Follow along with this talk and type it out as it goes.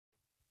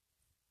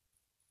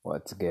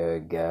What's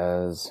good,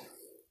 guys?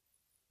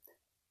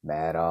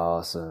 Matt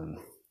Awesome,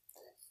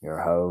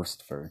 your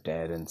host for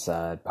Dead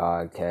Inside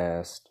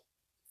Podcast,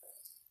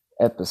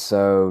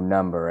 episode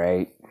number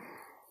 8.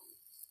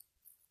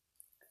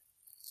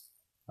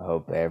 I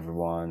hope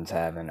everyone's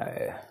having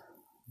a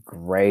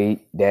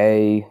great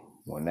day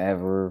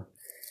whenever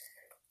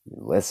you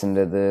listen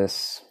to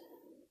this.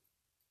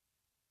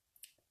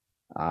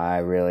 I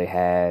really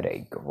had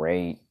a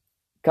great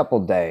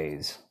couple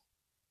days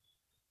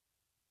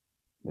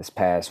this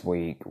past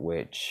week,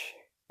 which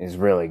is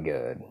really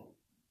good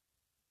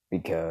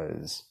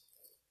because,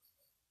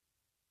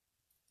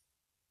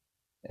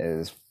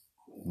 as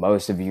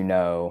most of you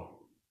know,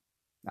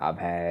 I've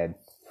had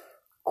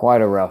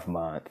quite a rough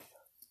month,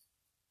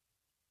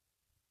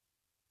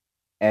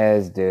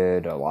 as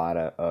did a lot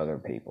of other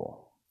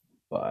people,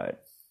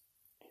 but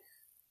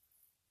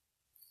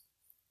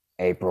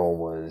April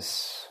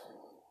was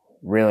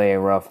really a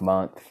rough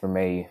month for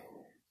me.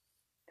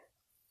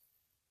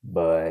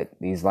 But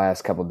these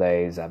last couple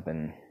days, I've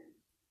been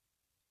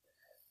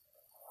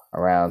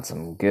around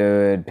some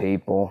good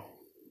people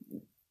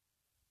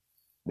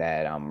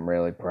that I'm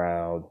really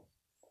proud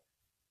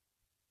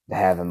to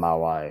have in my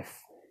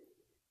life.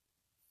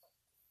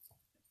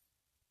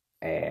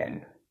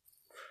 And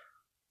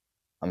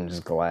I'm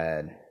just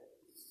glad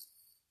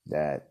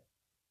that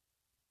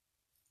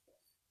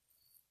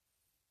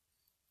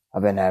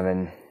I've been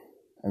having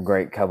a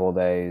great couple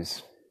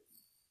days.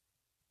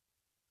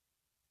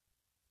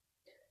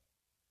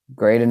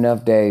 Great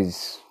enough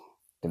days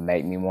to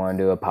make me want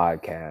to do a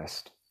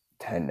podcast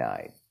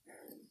tonight.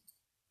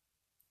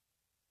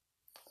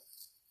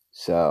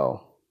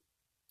 So,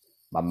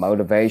 my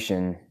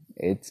motivation,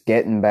 it's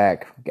getting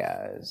back,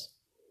 guys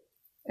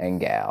and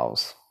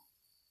gals.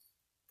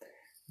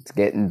 It's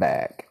getting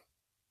back.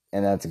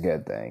 And that's a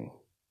good thing.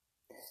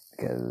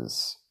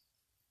 Because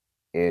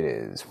it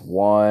is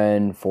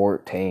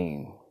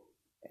 1:14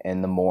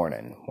 in the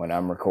morning when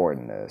I'm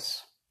recording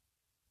this.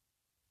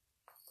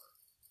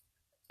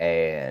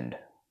 And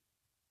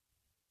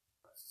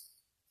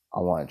I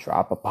want to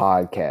drop a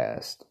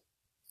podcast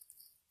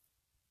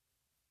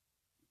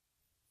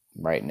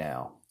right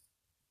now.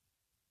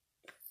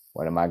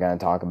 What am I going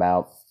to talk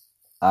about?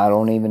 I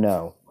don't even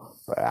know,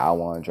 but I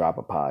want to drop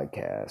a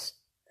podcast.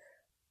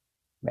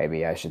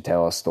 Maybe I should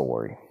tell a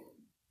story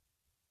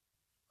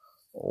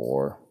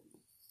or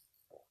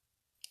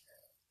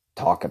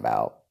talk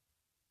about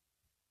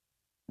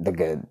the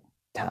good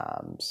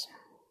times.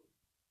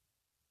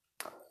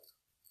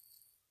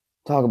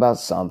 Talk about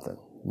something.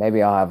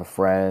 Maybe I'll have a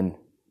friend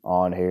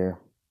on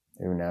here.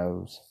 Who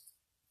knows?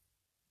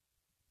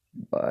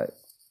 But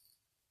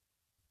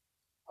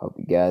hope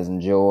you guys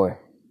enjoy.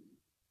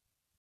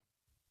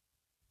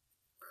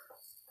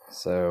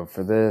 So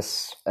for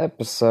this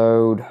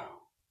episode,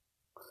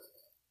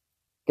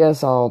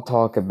 guess I'll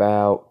talk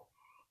about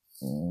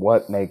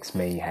what makes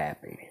me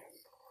happy.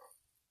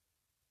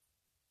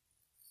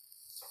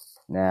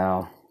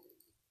 Now,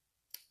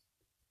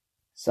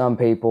 some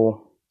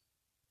people,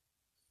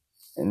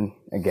 and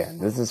again,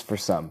 this is for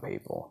some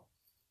people,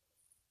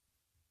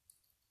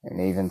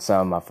 and even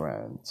some of my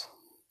friends,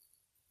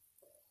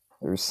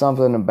 there's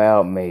something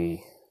about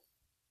me,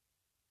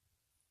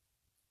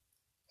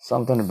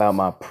 something about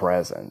my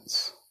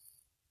presence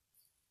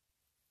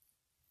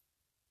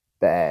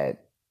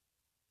that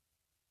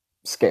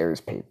scares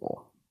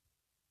people.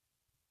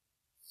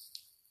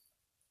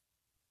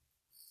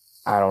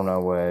 I don't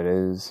know what it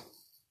is.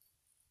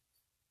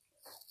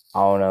 I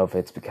don't know if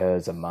it's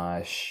because of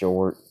my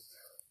short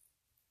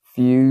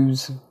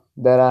fuse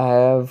that I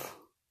have.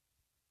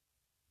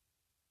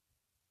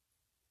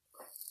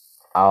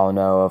 I don't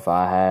know if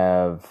I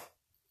have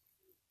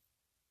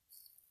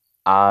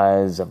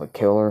eyes of a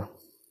killer.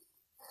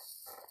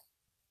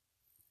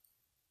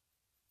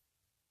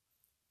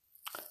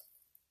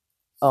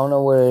 I don't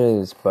know what it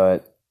is,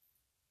 but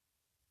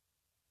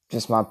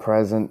just my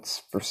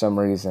presence, for some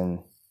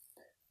reason,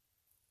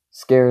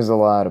 scares a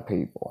lot of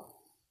people.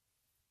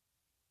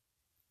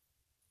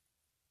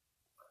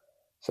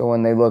 So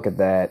when they look at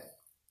that,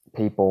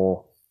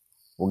 people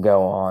will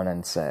go on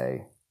and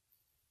say,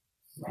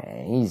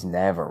 man, he's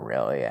never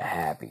really a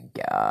happy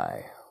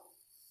guy.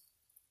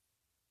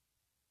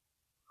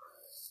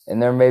 And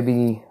there may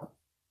be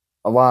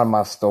a lot of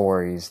my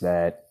stories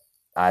that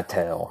I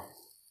tell.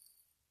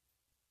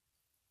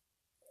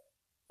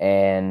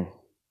 And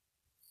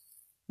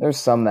there's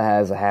some that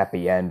has a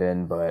happy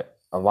ending, but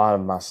a lot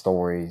of my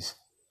stories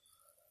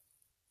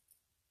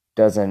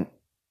doesn't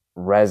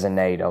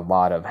resonate a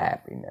lot of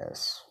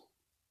happiness.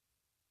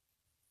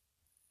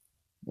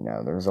 You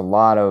know, there's a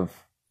lot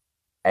of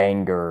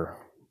anger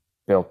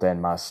built in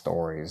my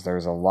stories.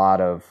 There's a lot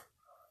of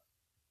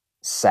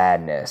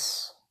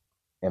sadness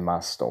in my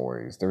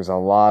stories. There's a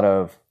lot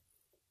of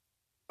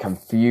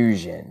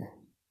confusion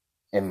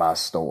in my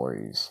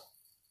stories.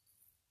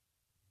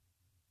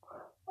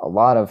 A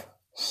lot of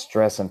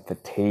stress and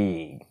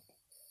fatigue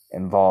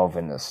involved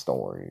in the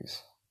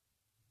stories.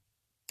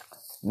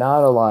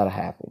 Not a lot of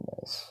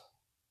happiness.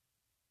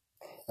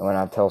 And when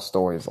I tell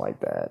stories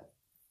like that,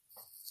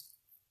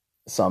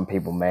 some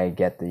people may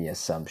get the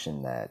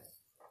assumption that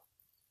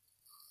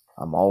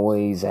I'm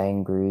always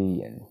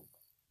angry and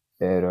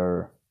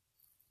bitter,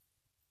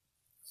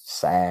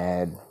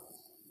 sad.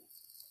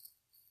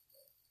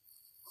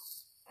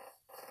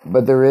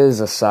 But there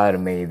is a side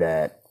of me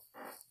that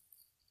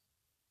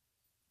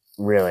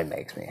really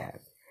makes me happy.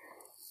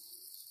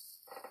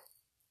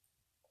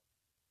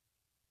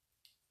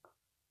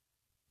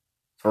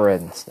 For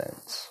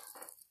instance,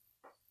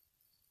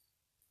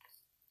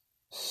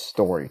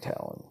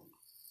 storytelling.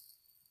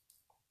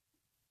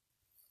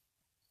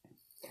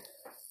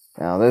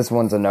 Now, this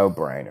one's a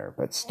no-brainer,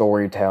 but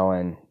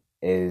storytelling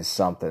is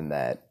something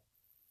that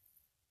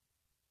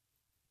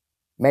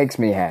makes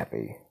me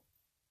happy.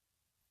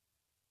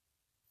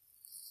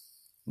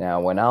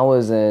 Now, when I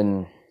was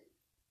in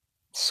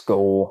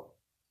school,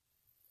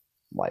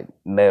 like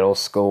middle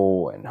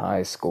school and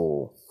high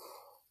school,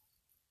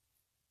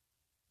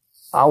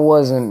 I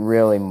wasn't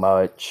really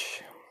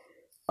much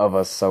of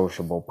a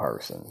sociable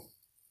person.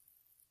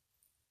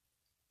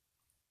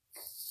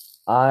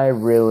 I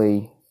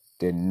really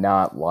did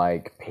not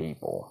like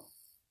people.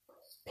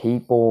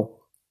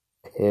 People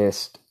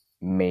pissed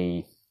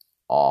me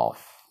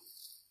off.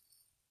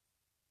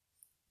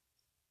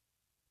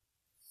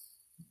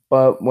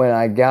 But when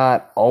I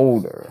got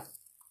older,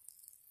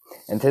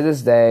 and to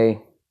this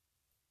day,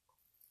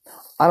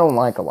 I don't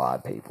like a lot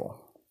of people.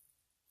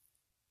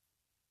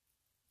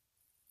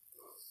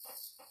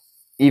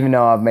 Even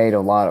though I've made a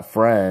lot of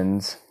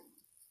friends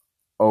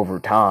over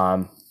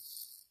time,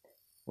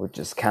 which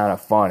is kind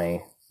of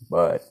funny,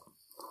 but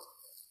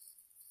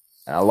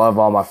I love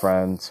all my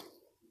friends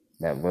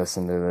that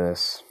listen to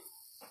this.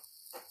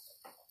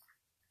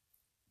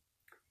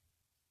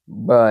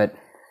 But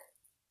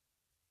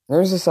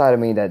there's a side of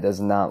me that does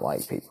not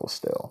like people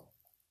still.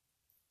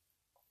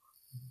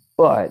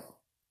 But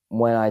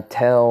when I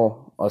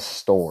tell a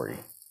story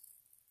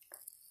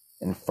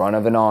in front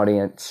of an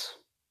audience,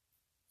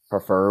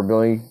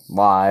 preferably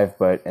live,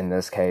 but in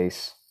this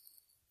case,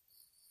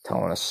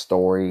 telling a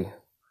story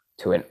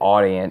to an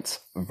audience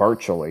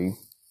virtually,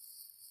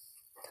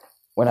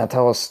 when I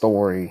tell a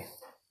story,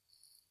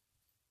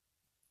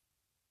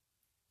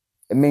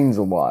 it means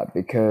a lot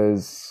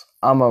because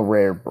I'm a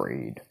rare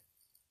breed,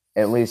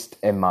 at least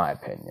in my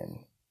opinion.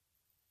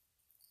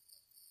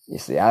 You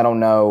see, I don't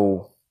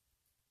know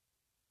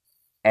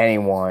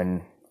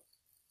anyone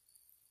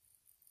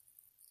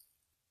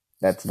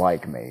that's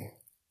like me.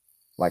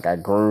 Like, I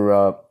grew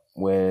up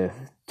with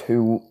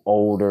two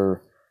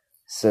older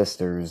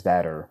sisters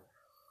that are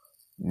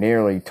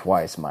nearly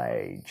twice my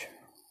age.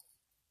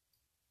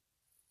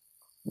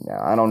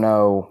 Now, I don't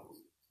know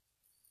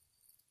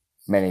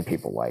many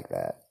people like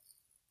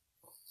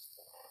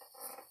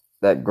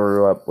that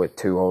grew up with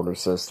two older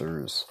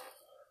sisters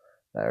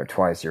that are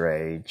twice your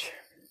age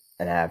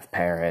and have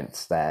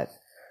parents that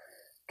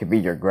could be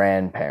your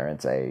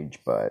grandparents' age,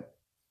 but,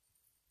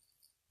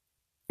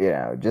 you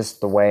know,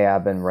 just the way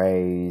I've been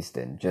raised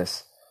and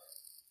just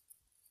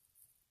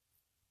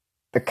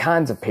the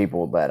kinds of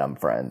people that I'm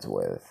friends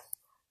with.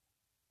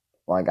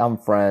 Like, I'm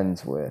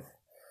friends with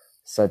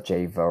such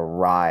a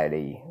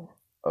variety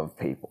of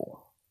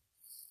people.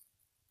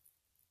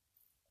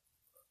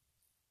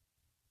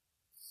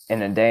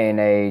 In a day and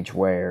age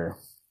where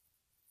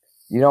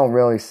you don't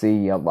really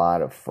see a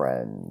lot of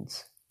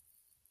friends,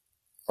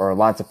 or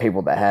lots of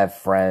people that have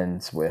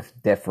friends with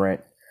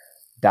different,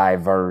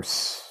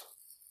 diverse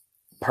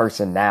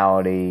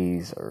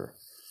personalities, or,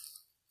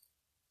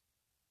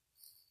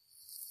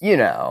 you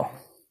know,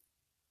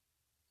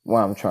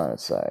 what I'm trying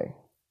to say.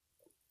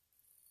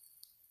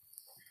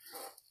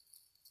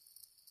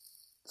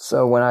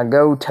 So when I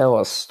go tell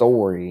a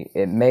story,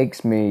 it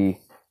makes me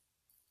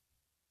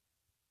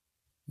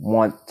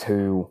want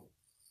to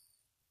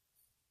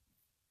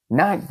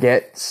not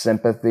get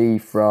sympathy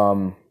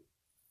from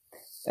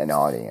an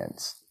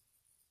audience.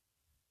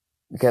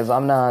 Because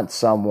I'm not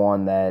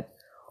someone that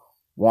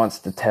wants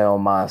to tell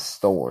my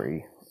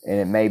story. And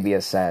it may be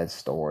a sad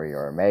story,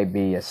 or it may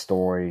be a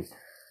story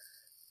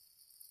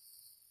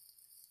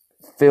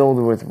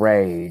filled with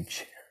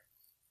rage.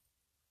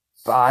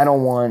 But I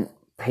don't want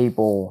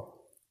people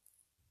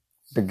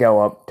to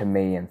go up to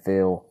me and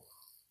feel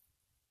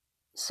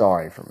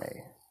sorry for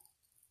me.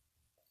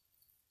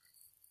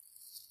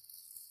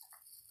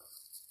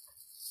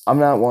 I'm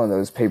not one of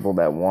those people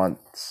that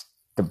wants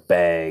to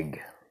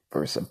beg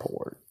for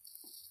support.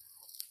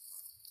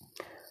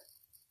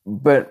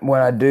 But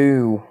what I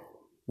do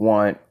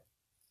want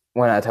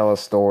when I tell a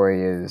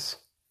story is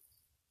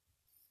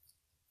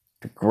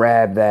to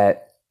grab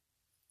that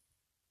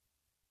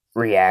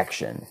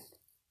reaction.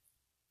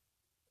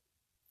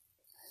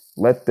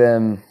 Let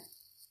them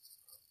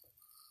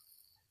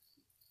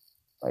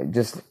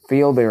just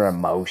feel their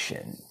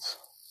emotions.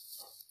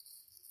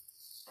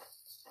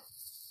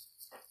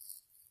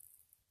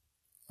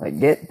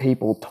 Get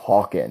people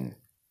talking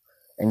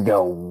and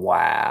go,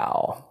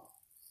 wow.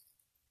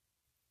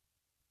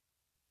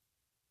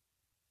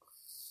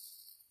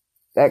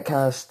 That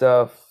kind of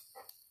stuff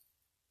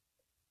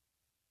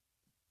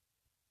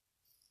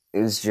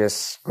is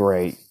just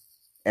great.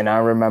 And I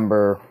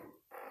remember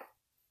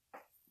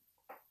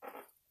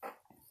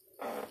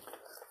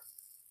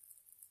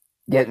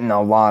getting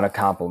a lot of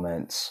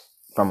compliments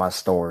from my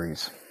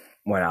stories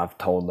when I've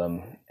told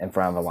them in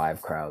front of a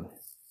live crowd.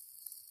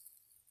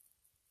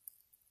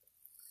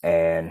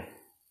 And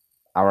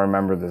I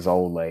remember this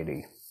old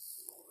lady,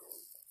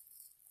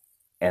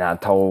 and I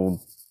told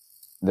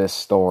this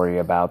story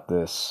about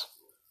this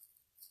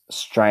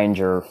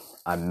stranger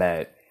I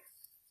met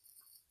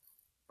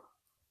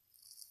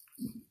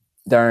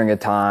during a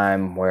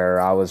time where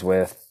I was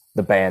with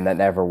the band that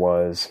never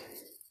was,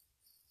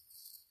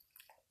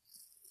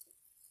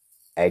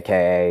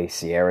 aka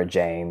Sierra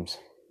James,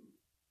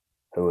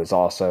 who is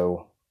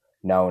also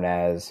known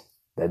as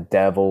the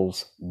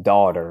Devil's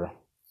Daughter,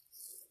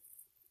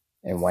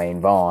 and Wayne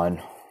Vaughn,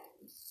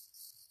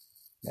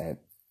 that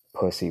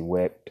pussy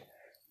whipped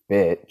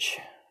bitch.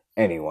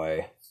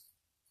 Anyway,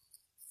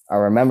 I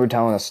remember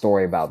telling a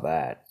story about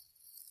that.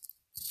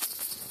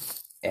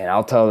 And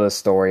I'll tell this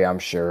story, I'm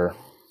sure.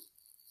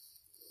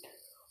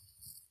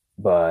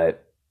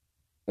 But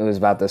it was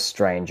about this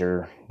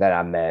stranger that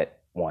I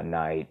met one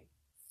night.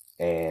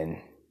 And,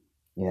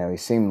 you know, he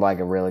seemed like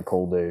a really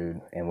cool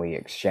dude. And we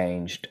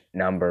exchanged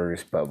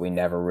numbers, but we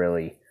never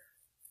really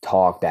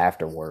talked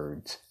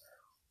afterwards.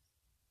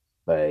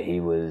 But he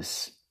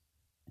was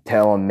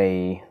telling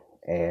me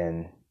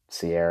and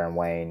Sierra and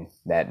Wayne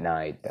that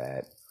night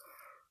that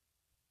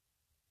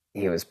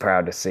he was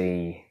proud to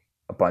see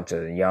a bunch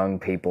of young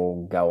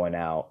people going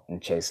out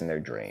and chasing their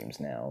dreams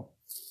now.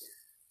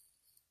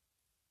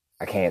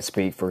 I can't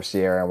speak for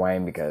Sierra and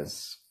Wayne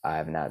because I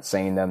have not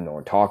seen them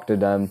nor talked to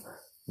them,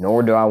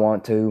 nor do I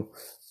want to,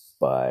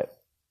 but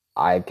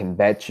I can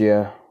bet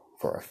you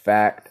for a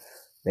fact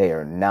they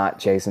are not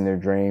chasing their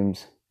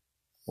dreams,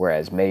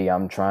 whereas me,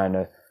 I'm trying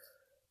to,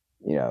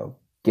 you know,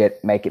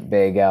 make it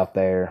big out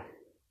there,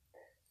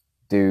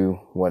 do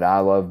what I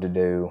love to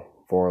do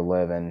for a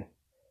living,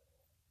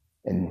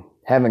 and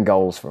having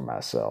goals for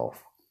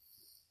myself.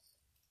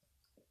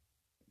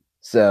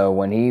 So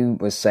when he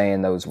was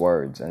saying those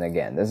words, and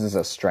again, this is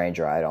a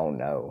stranger I don't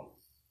know,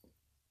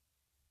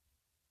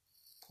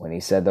 when he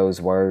said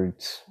those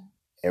words,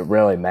 it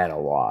really meant a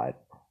lot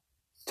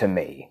to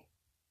me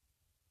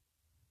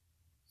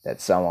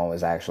that someone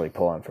was actually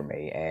pulling for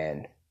me.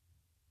 And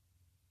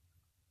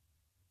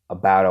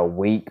about a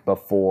week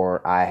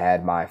before I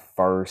had my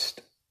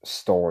first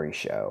story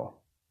show,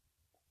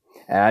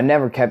 and I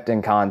never kept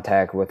in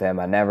contact with him.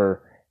 I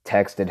never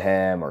texted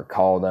him or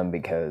called him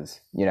because,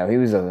 you know, he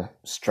was a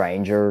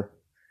stranger.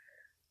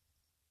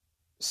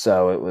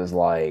 So it was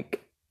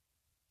like,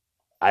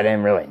 I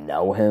didn't really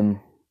know him.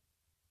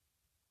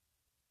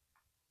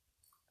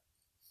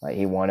 Like,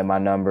 he wanted my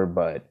number,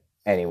 but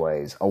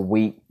anyways, a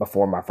week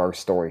before my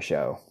first story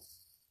show,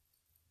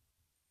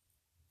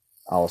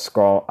 I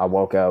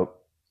woke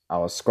up, I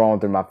was scrolling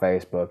through my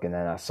Facebook, and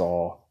then I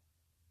saw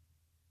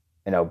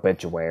an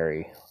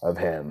obituary of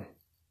him,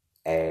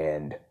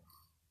 and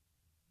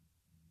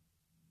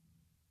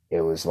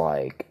it was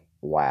like,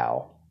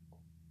 wow.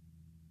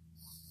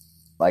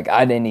 Like,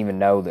 I didn't even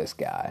know this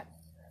guy.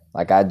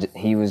 Like,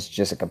 he was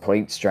just a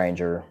complete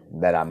stranger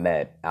that I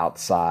met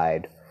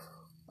outside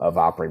of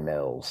Opry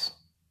Mills.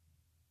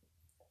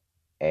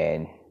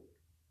 And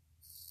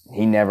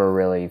he never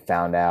really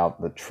found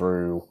out the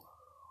true,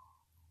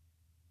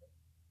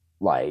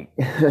 like,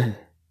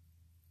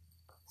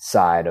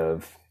 side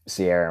of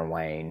Sierra and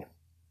Wayne.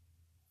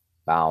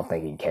 I don't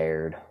think he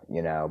cared,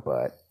 you know,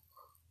 but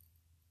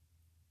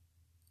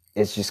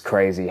it's just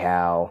crazy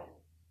how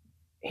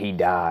he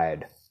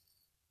died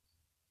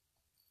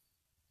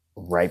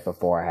right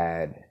before I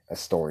had a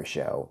story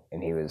show,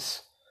 and he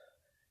was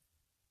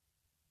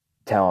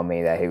telling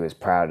me that he was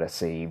proud to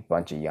see a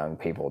bunch of young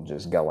people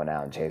just going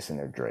out and chasing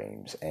their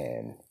dreams.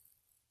 And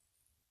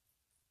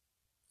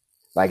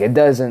like, it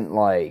doesn't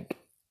like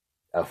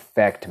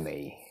affect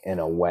me in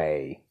a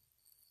way,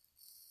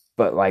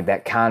 but like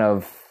that kind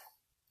of,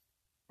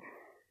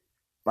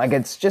 like,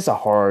 it's just a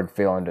hard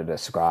feeling to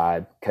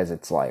describe because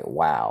it's like,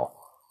 wow,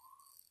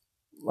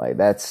 like,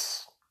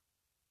 that's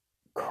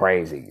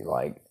crazy.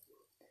 Like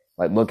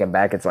looking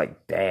back, it's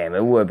like, damn,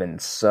 it would have been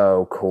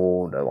so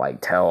cool to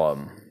like tell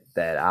him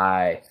that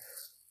I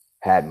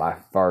had my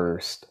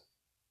first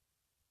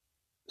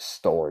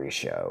story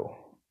show.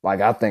 Like,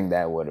 I think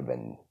that would have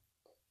been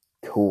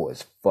cool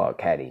as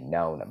fuck had he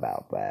known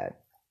about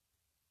that.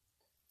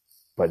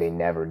 But he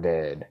never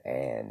did,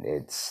 and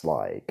it's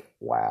like,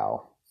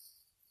 wow.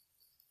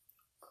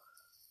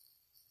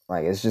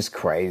 Like, it's just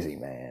crazy,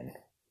 man.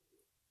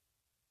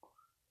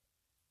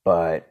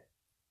 But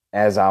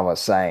as I was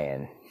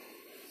saying,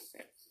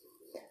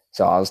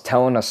 so I was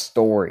telling a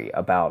story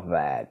about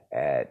that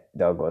at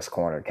Douglas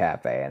Corner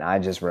Cafe, and I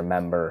just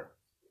remember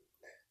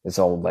this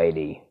old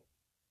lady.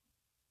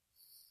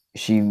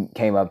 She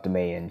came up to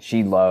me and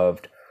she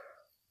loved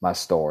my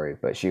story,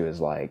 but she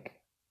was like,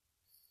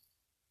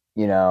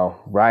 you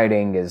know,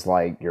 writing is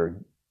like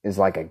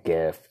a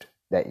gift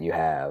that you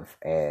have,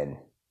 and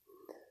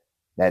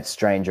that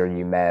stranger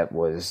you met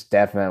was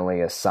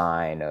definitely a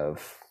sign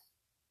of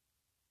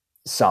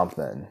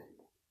something.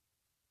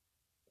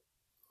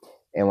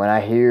 And when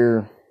I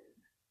hear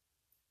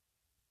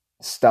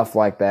stuff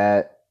like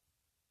that,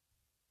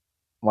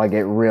 Like,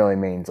 it really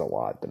means a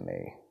lot to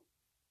me.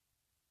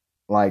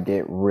 Like,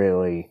 it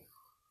really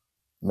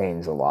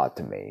means a lot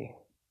to me.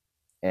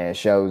 And it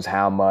shows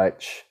how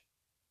much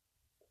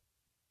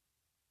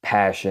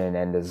passion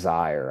and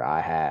desire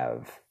I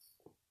have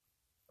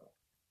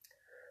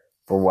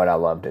for what I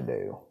love to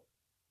do.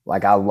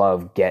 Like, I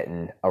love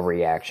getting a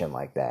reaction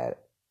like that.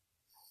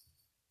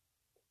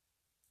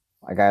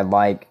 Like, I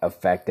like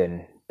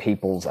affecting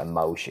people's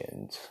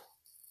emotions.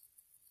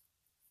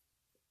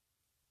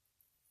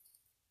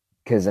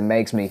 Because it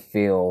makes me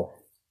feel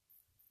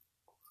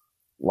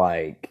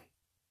like,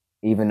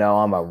 even though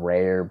I'm a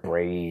rare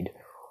breed,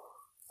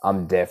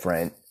 I'm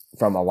different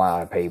from a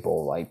lot of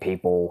people. Like,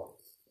 people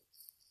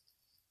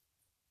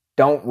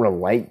don't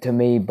relate to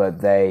me,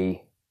 but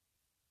they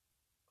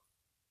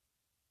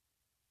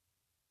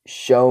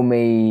show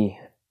me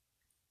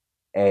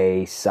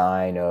a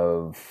sign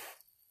of,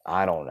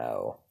 I don't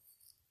know.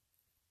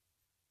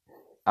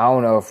 I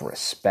don't know if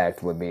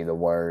respect would be the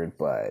word,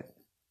 but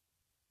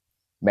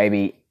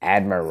maybe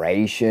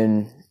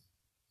admiration.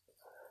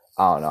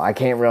 I don't know. I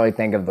can't really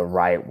think of the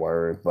right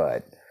word,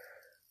 but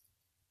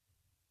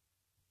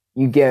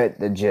you get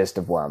the gist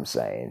of what I'm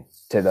saying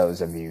to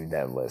those of you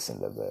that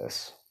listen to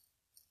this.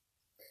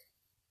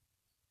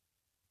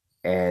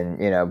 And,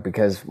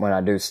 because when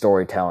I do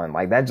storytelling,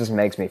 like, that just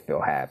makes me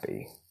feel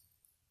happy.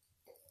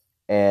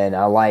 And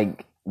I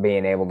like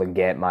being able to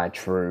get my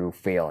true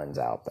feelings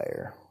out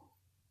there.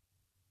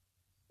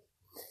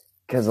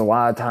 Because a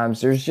lot of times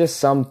there's just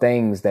some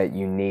things that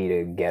you need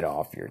to get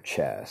off your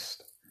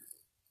chest.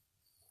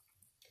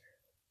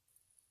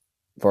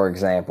 For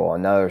example,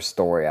 another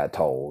story I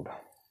told.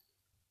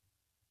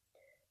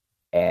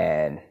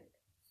 And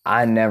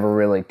I never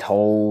really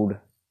told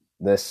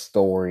this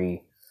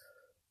story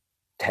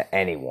to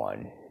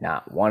anyone.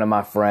 Not one of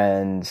my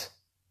friends.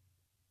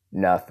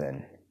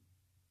 Nothing.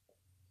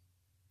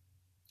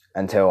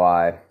 Until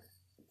I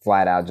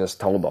flat out just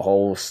told the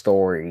whole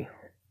story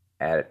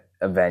at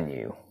a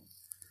venue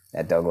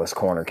at Douglas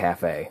Corner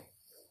Cafe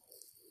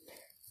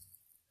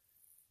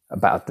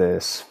about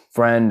this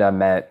friend I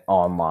met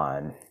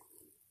online.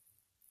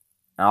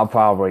 I'll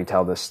probably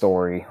tell this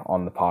story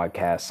on the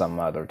podcast some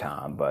other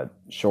time, but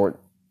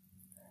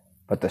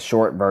the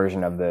short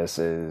version of this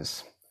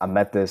is I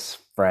met this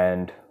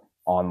friend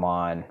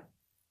online,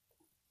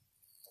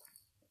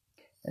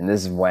 and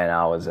this is when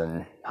I was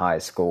in high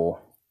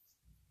school.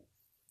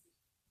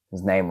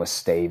 His name was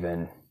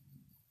Steven,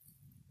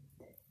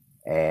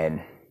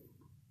 and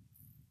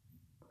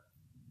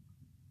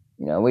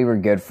we were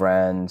good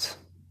friends.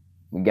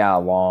 We got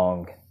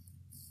along,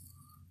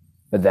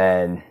 but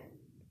then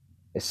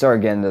it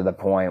started getting to the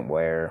point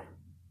where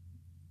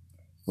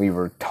we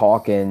were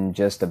talking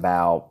just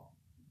about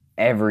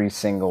every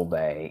single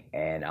day,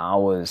 and I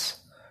was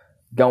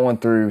going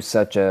through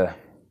such a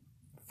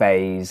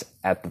phase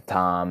at the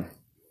time.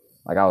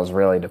 Like, I was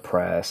really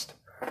depressed,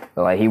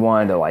 but like, he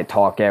wanted to like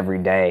talk every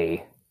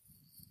day,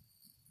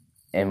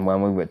 and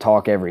when we would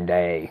talk every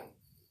day,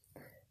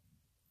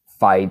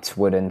 fights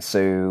would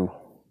ensue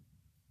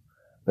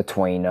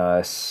between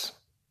us,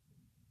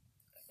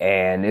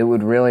 and it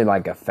would really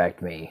like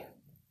affect me.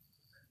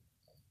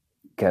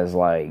 Because,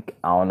 like,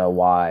 I don't know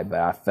why, but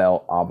I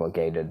felt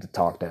obligated to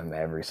talk to him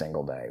every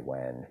single day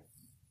when,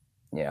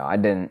 I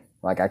didn't,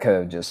 like, I could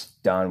have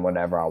just done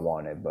whatever I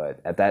wanted. But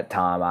at that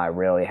time, I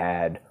really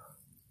had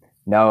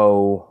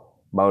no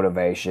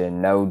motivation,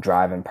 no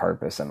driving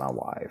purpose in my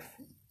life.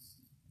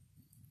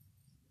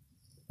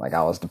 Like,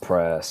 I was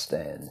depressed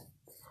and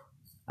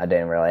I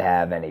didn't really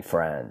have any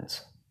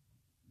friends.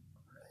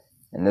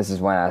 And this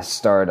is when I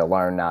started to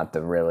learn not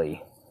to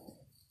really,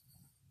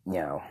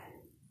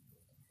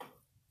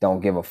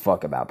 don't give a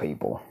fuck about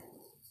people.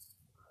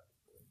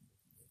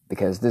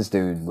 Because this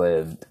dude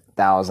lived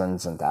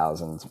thousands and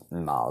thousands of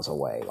miles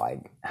away.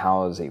 Like,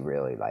 how is he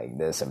really, like,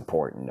 this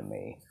important to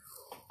me?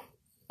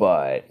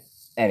 But,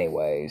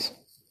 anyways,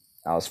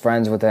 I was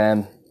friends with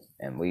him,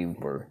 and we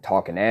were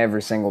talking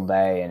every single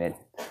day, and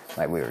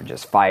we were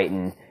just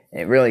fighting.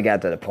 And it really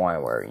got to the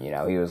point where,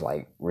 he was,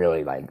 like,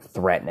 really, like,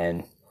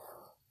 threatening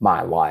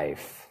my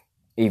life.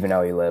 Even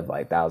though he lived,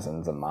 like,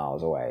 thousands of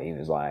miles away. He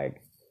was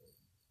like,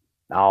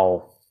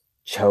 I'll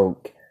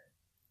choke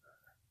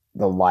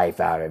the life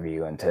out of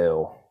you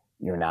until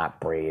you're not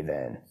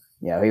breathing.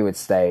 He would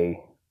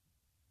say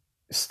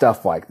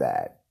stuff like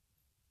that.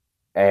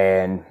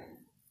 And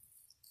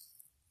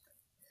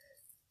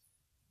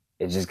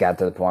it just got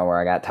to the point where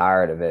I got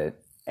tired of it,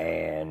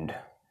 and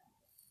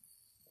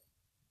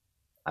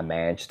I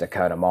managed to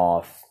cut him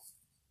off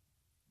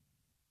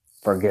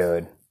for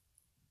good.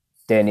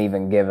 Didn't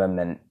even give him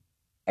an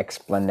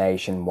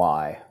explanation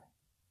why.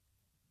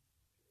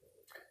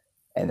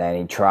 And then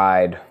he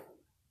tried,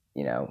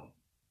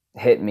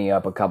 hit me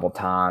up a couple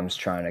times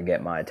trying to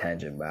get my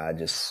attention, but I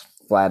just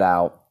flat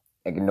out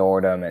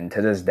ignored him. And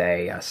to this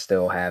day, I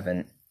still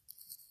haven't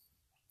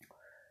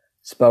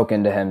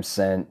spoken to him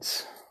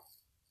since.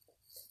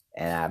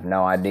 And I have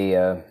no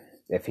idea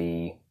if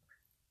he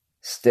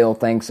still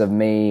thinks of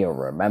me or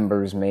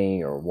remembers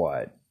me or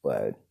what.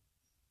 But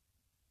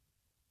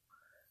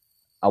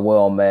I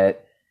will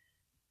admit,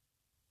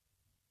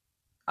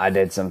 I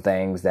did some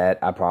things that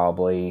I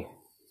probably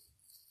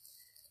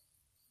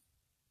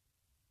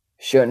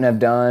shouldn't have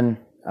done.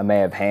 I may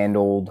have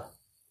handled,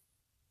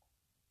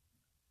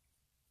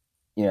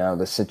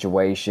 the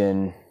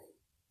situation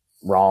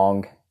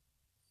wrong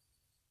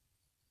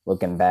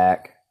looking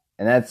back.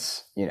 And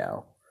that's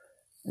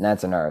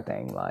another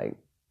thing. Like,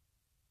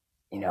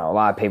 a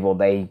lot of people,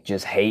 they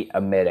just hate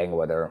admitting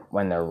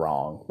when they're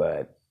wrong.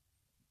 But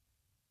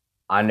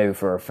I knew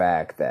for a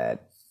fact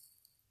that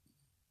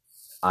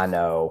I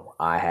know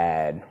I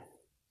had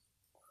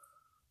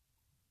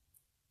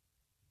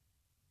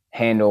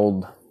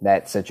handled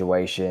that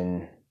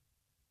situation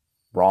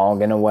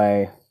wrong in a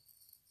way.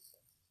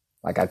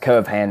 Like, I could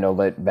have handled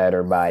it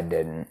better, but I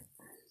didn't.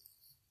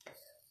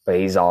 But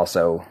he's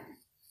also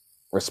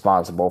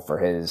responsible for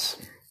his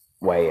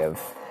way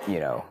of,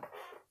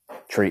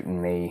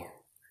 treating me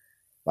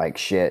like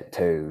shit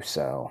too.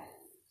 So,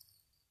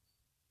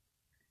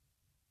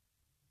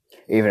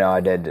 even though I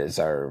did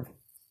deserve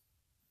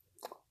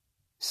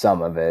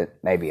some of it,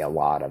 maybe a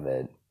lot of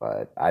it,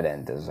 but I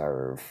didn't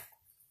deserve,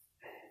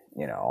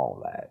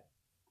 all that.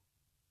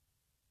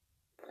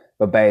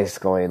 But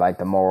basically, like,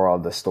 the moral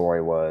of the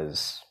story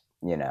was,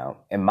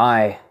 in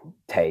my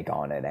take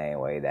on it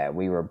anyway, that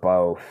we were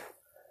both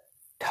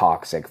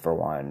toxic for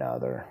one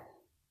another.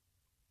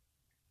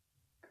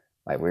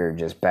 Like, we were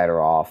just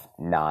better off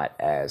not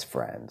as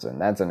friends.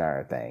 And that's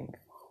another thing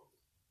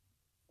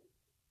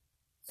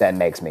that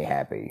makes me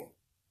happy.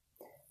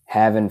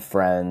 Having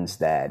friends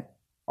that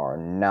are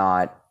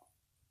not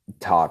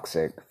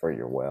toxic for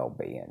your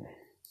well-being.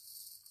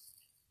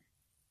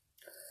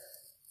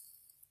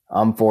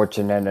 I'm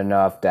fortunate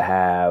enough to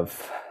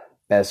have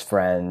best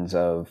friends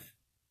of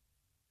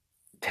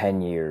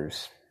 10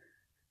 years.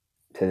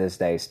 To this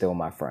day, still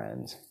my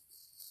friends.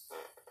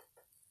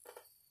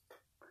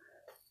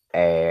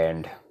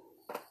 And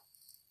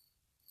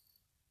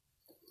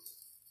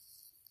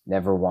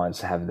never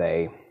once have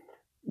they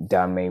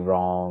done me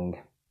wrong.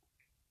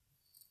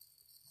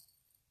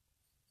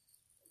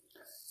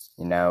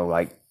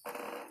 Like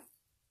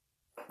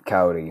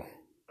Cody,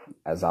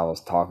 as I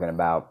was talking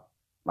about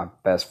my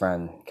best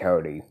friend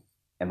Cody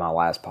in my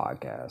last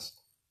podcast.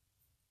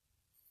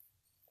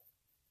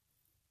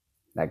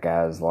 That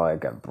guy's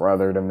like a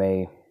brother to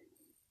me.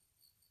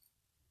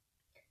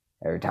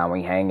 Every time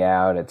we hang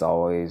out, it's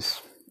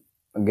always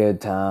a good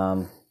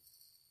time.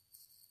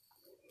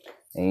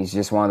 And he's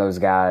just one of those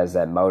guys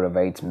that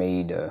motivates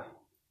me to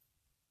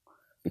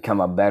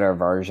become a better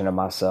version of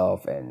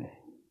myself. And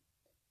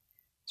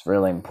it's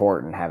really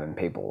important having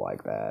people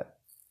like that.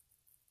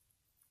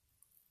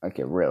 Like,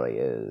 it really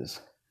is.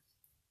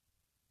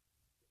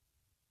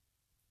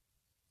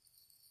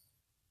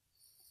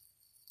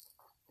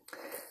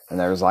 And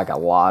there's like a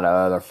lot of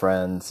other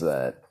friends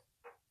that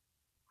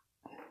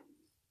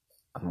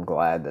I'm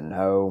glad to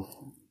know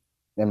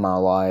in my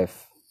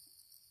life.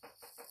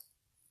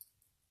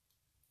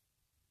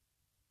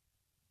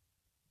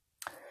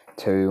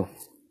 Too.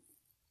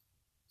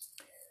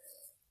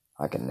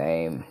 I can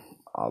name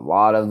a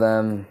lot of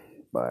them,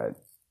 but,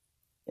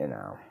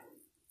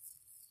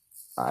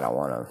 I don't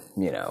want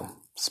to,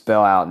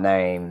 spell out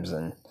names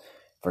and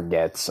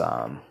forget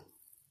some.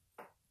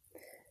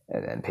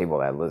 And then people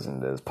that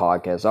listen to this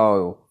podcast,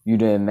 oh, you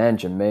didn't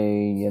mention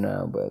me,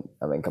 but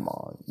I mean, come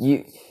on.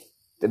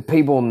 The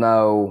people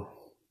know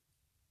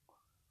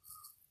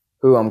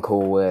who I'm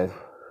cool with,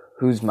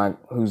 who's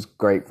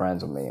great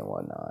friends with me and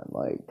whatnot.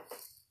 Like,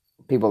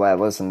 people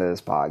that listen to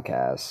this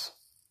podcast,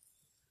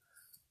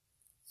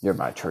 you're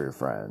my true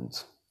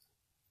friends.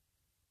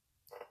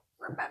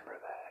 Remember that.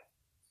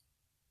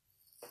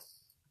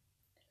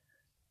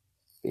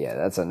 Yeah,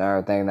 that's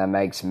another thing that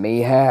makes me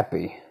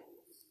happy,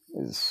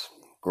 is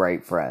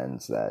great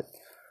friends that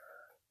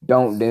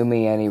don't do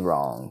me any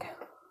wrong.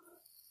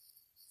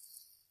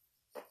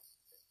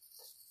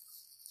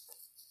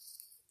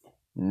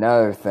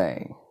 Another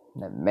thing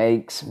that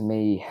makes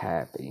me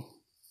happy,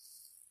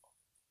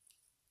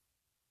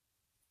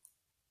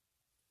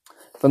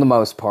 for the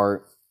most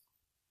part,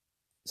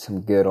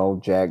 some good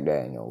old Jack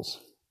Daniels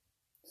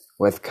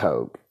with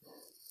Coke.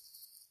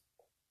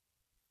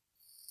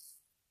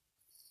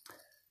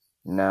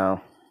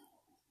 No,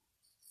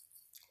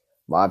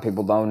 a lot of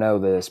people don't know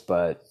this,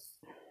 but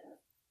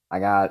I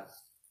got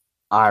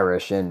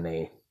Irish in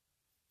me.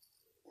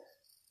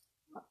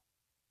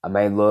 I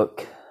may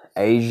look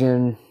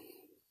Asian.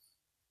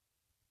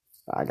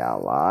 I got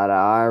a lot of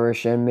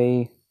Irish in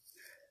me.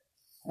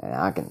 And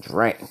I can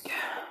drink.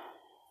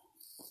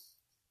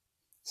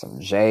 Some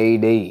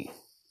JD.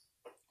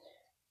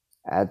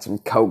 Add some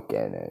Coke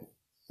in it.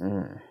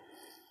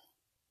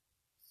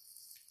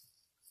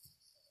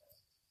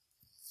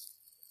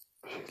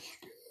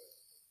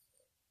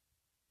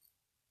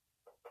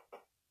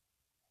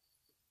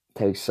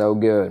 Tastes so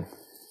good.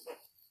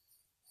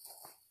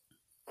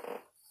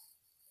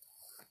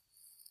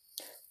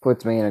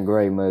 Puts me in a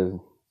great mood.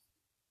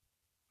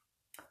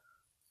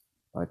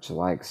 Much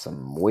like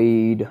some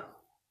weed.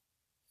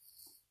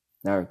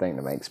 Another thing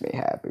that makes me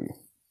happy.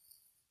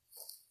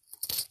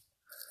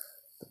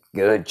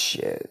 Good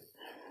shit.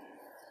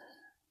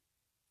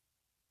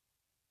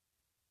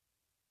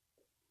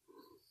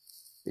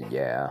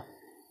 Yeah.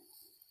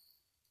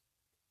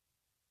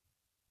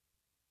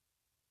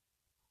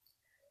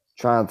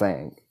 Trying to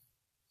think.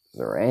 Is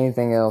there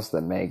anything else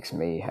that makes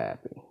me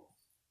happy?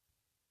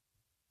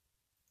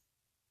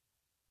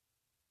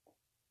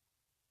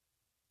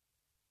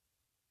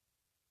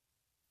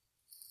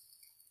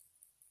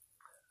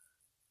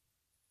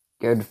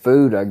 Good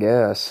food, I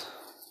guess.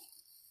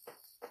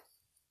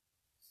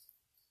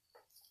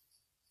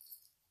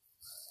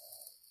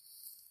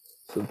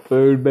 Some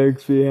food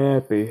makes me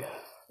happy.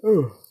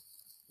 Ooh.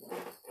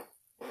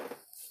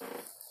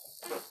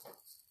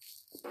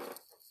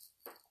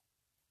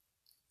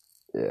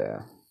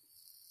 Yeah.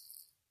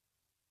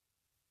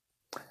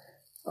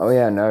 Oh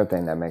yeah, another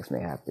thing that makes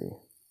me happy.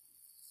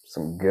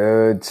 Some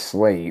good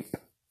sleep.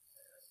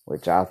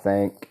 Which I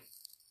think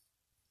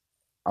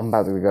I'm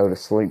about to go to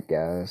sleep,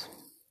 guys.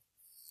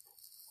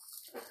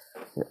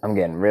 I'm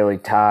getting really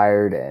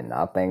tired, and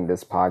I think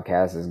this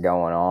podcast is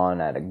going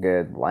on at a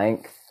good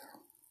length.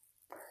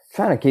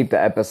 Trying to keep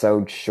the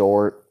episodes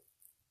short.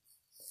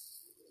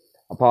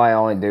 I'll probably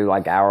only do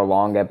like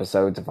hour-long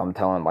episodes if I'm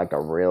telling like a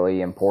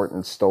really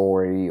important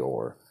story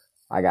or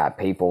I got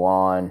people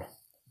on.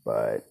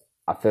 But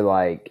I feel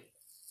like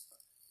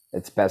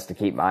it's best to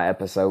keep my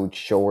episodes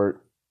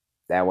short.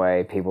 That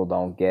way people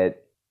don't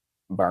get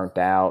burnt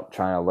out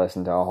trying to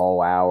listen to a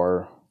whole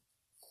hour.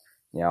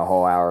 A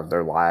whole hour of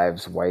their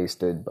lives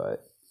wasted.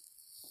 But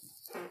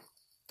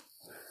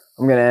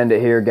I'm going to end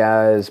it here,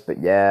 guys.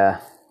 But yeah,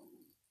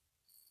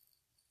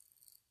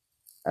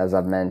 as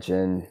I've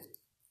mentioned,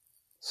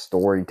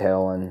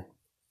 storytelling,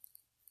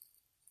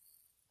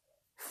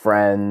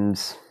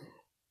 friends,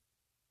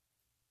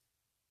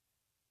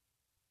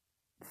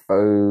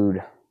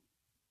 food,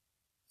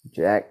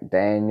 Jack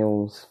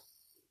Daniels,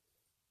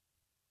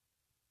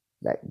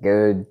 that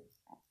good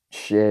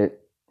shit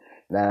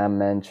that I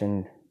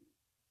mentioned,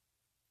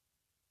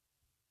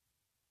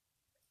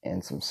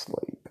 and some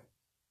sleep.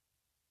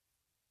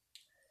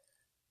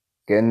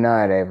 Good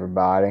night,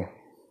 everybody.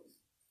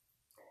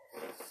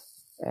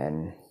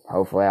 And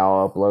hopefully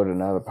I'll upload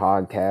another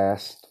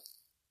podcast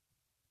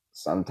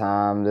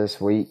sometime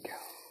this week.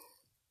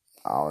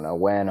 I don't know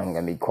when. I'm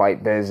going to be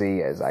quite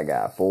busy as I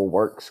got a full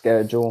work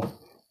schedule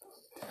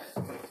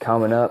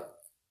coming up.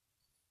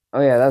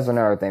 Oh yeah, that's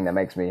another thing that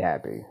makes me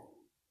happy.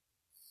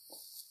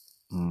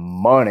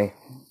 Money.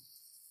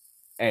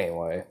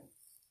 Anyway.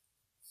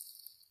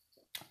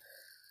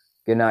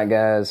 Good night,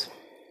 guys.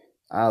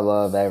 I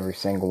love every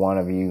single one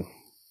of you.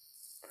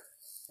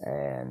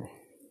 And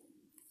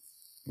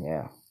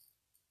yeah.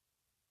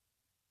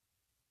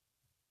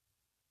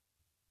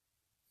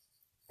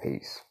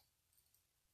 Peace.